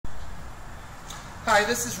Hi,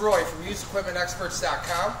 this is Roy from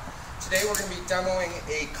useequipmentexperts.com. Today we're going to be demoing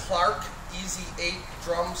a Clark Easy 8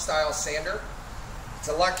 drum style sander. It's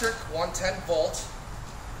electric, 110 volt,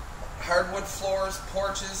 hardwood floors,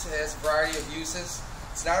 porches. It has a variety of uses.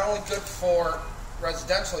 It's not only good for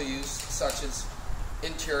residential use such as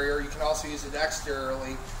interior, you can also use it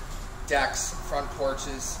exteriorly, decks, front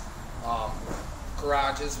porches,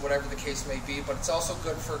 garages, whatever the case may be, but it's also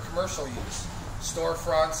good for commercial use,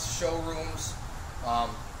 storefronts, showrooms,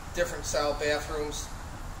 different style bathrooms,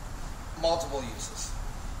 multiple uses.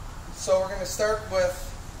 So we're going to start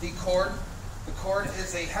with the cord. The cord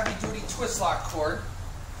is a heavy-duty twist lock cord,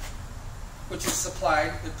 which is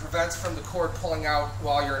supplied. It prevents from the cord pulling out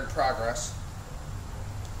while you're in progress.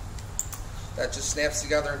 That just snaps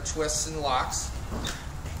together and twists and locks.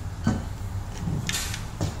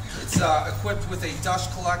 It's equipped with a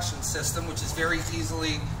dust collection system, which is very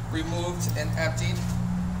easily removed and emptied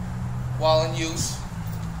while in use.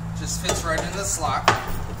 Just fits right into the slot.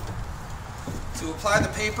 To apply the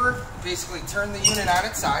paper, basically turn the unit on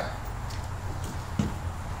its side.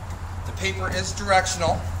 The paper is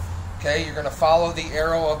directional. Okay, you're going to follow the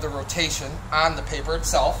arrow of the rotation on the paper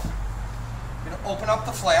itself. You're going to open up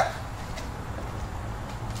the flap,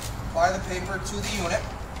 apply the paper to the unit.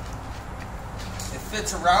 It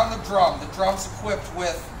fits around the drum. The drum's equipped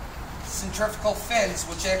with centrifugal fins,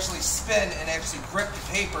 which actually spin and actually grip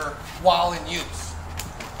the paper while in use.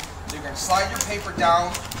 So you're going to slide your paper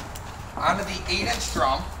down onto the 8-inch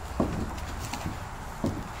drum.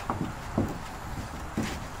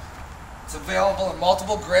 It's available in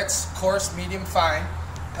multiple grits, coarse, medium, fine,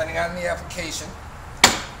 depending on the application.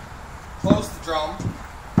 Close the drum.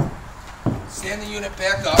 Stand the unit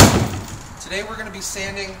back up. Today we're going to be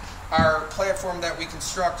sanding our platform that we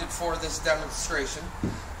constructed for this demonstration.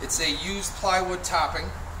 It's a used plywood topping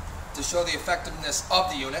to show the effectiveness of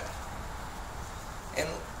the unit. And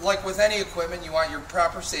like with any equipment, you want your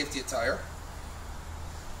proper safety attire,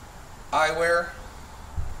 eyewear,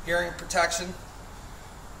 hearing protection.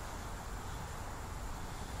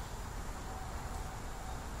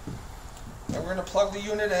 And we're going to plug the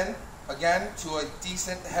unit in, again, to a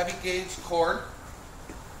decent heavy gauge cord.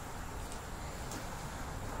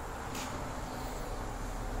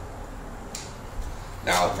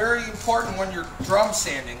 Now, very important when you're drum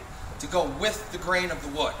sanding to go with the grain of the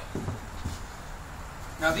wood.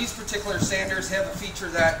 Now, these particular sanders have a feature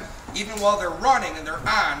that even while they're running and they're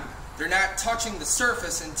on, they're not touching the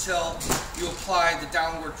surface until you apply the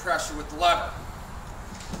downward pressure with the lever.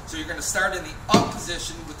 So you're going to start in the up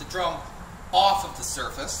position with the drum off of the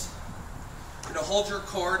surface. You're going to hold your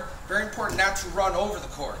cord. Very important not to run over the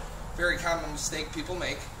cord. Very common mistake people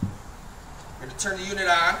make. You're going to turn the unit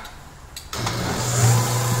on.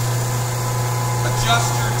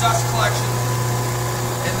 Adjust your dust collection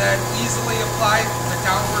and then easily apply the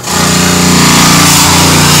downward pressure.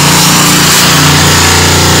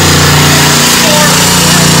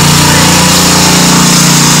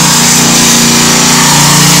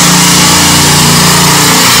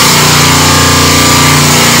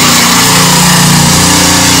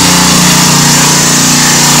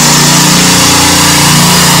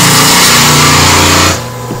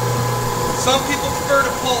 Some people prefer to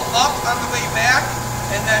pull up on the way back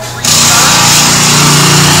and then restart.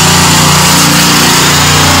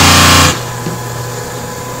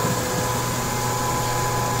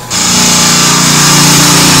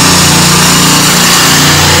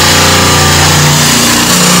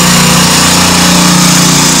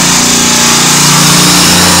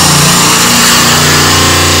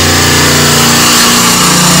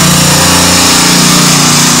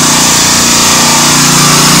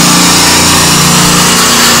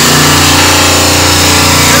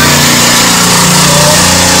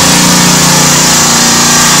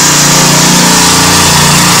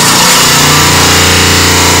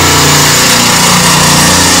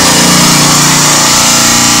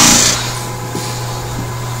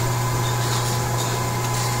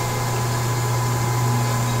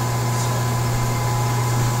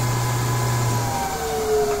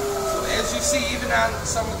 As you see, even on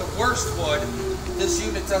some of the worst wood, this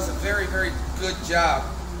unit does a very, very good job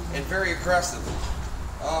and very aggressive.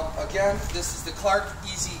 Again, this is the Clark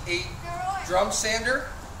Easy 8 drum sander.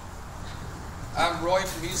 I'm Roy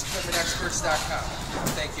from useequipmentexperts.com.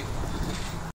 Thank you.